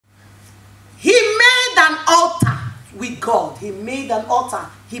altar with God. He made an altar.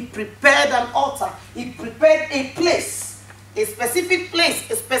 He prepared an altar. He prepared a place, a specific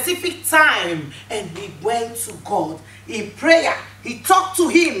place, a specific time, and he went to God in prayer. He talked to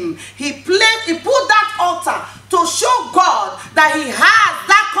him. He put that altar to show God that he has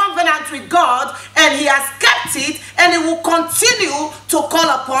that covenant with God, and he has kept it, and he will continue to call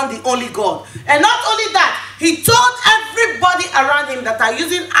upon the only God. And not only that, he told everybody around him that are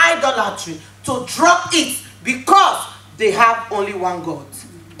using idolatry to drop it, because they have only one God.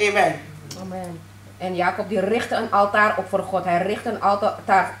 Amen. Amen. En Jacob die richtte een altaar op voor God. Hij richtte een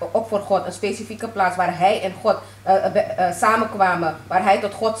altaar op voor God. Een specifieke plaats waar hij en God samenkwamen. Waar hij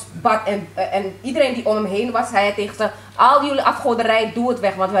tot God bad. En iedereen die om hem heen was, zei tegen ze: al jullie afgoderij, doe het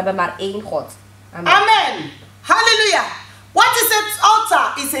weg. Want we hebben maar één God. Amen. Amen. Hallelujah. What is an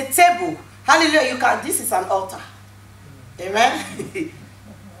altar? It's a table. Hallelujah. This is an altar. Amen.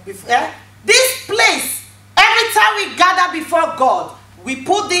 This place, every time we gather before God, we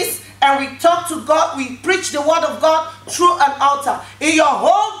put this and we talk to God, we preach the word of God through an altar. In your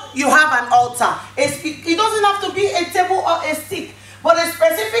home, you have an altar. It doesn't have to be a table or a stick, but a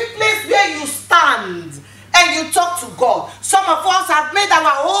specific place where you stand and you talk to God. Some of us have made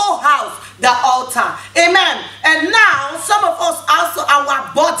our whole house the altar. Amen. And now, some of us also,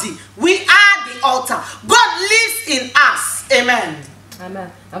 our body, we are the altar. God lives in us. Amen.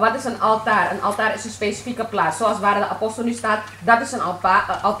 Amen. En wat is een altaar? Een altaar is een specifieke plaats. Zoals waar de apostel nu staat, dat is een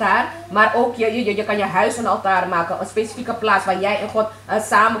altaar. Maar ook je kan je huis een altaar maken. Een specifieke plaats waar jij en God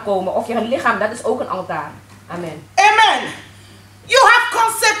samenkomen. Of je lichaam, dat is ook een altaar. Amen. Amen. You have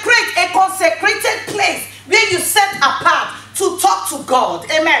a consecrated place where you set apart to talk to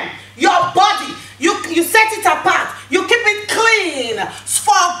God. Amen. Your body, you set it apart. You keep it clean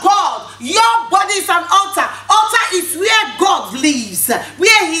for God. Your body is an altar. Altar is where God lives,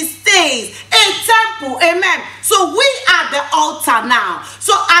 where he stays, a temple. Amen. So we are the altar now.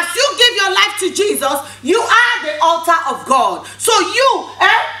 So as you give your life to Jesus, you are the altar of God. So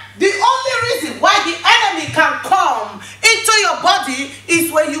the only reason why the enemy can come into your body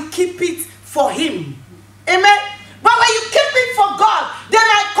is when you keep it for him. Amen. But when you keep it for God, they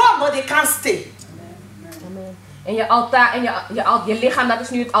might come, but they can't stay. Amen. En je altaar en je lichaam, dat is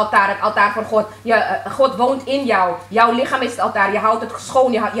nu het altaar voor God. God woont in jou. Jouw lichaam is het altaar. Je houdt het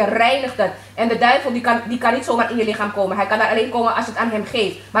schoon, je reinigt het. En de duivel die kan niet zomaar in je lichaam komen. Hij kan daar alleen komen als je het aan hem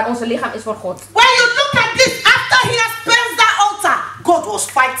geeft. Maar onze lichaam is voor God. When you look at this, after he has cleansed that altar, God was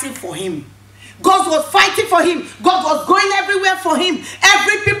fighting for him. God was fighting for him. God was going everywhere for him.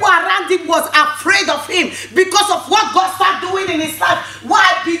 Every people around him was afraid of him because of what God started doing in his life. Why?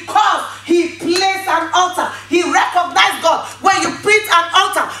 Because he placed an altar. He recognized God. When you put an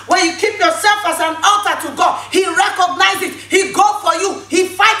altar, when you keep yourself as an altar to God, he recognizes it. He go for you. He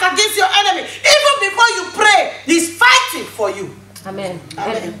fight against your enemy. Even before you pray, he's fighting for you. Amen.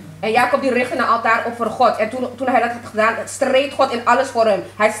 Amen. En Jacob die richtte een altaar op voor God. En toen hij dat had gedaan, streed God in alles voor hem.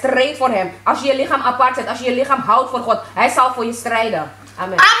 Hij streed voor hem. Als je je lichaam apart zet, als je je lichaam houdt voor God, hij zal voor je strijden.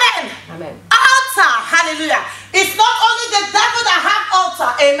 Amen. Amen. Amen. Altar. Hallelujah. It's not only the devil that have altar.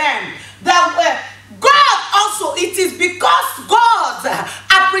 Amen. God also, it is because God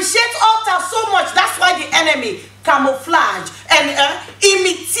appreciates altar so much. That's why the enemy camouflage and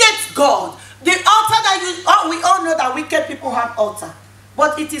imitate God. The altar that we all know that wicked people have altar.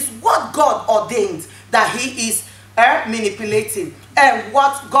 But it is what God ordained that he is manipulating, and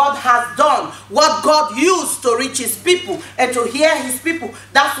what God has done, what God used to reach his people and to hear his people.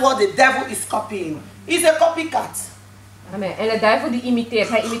 That's what the devil is copying. He's a copycat. Amen. En de duivel die imiteert,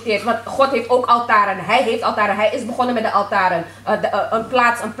 hij imiteert. Want God heeft ook altaren. Hij heeft altaren. Hij is begonnen met de altaren. Een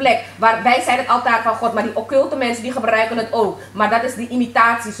plaats, een plek. Waar wij zijn het altaar van God. Maar die occulte mensen die gebruiken het ook. Maar dat is die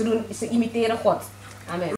imitatie. Ze imiteren God. Amen.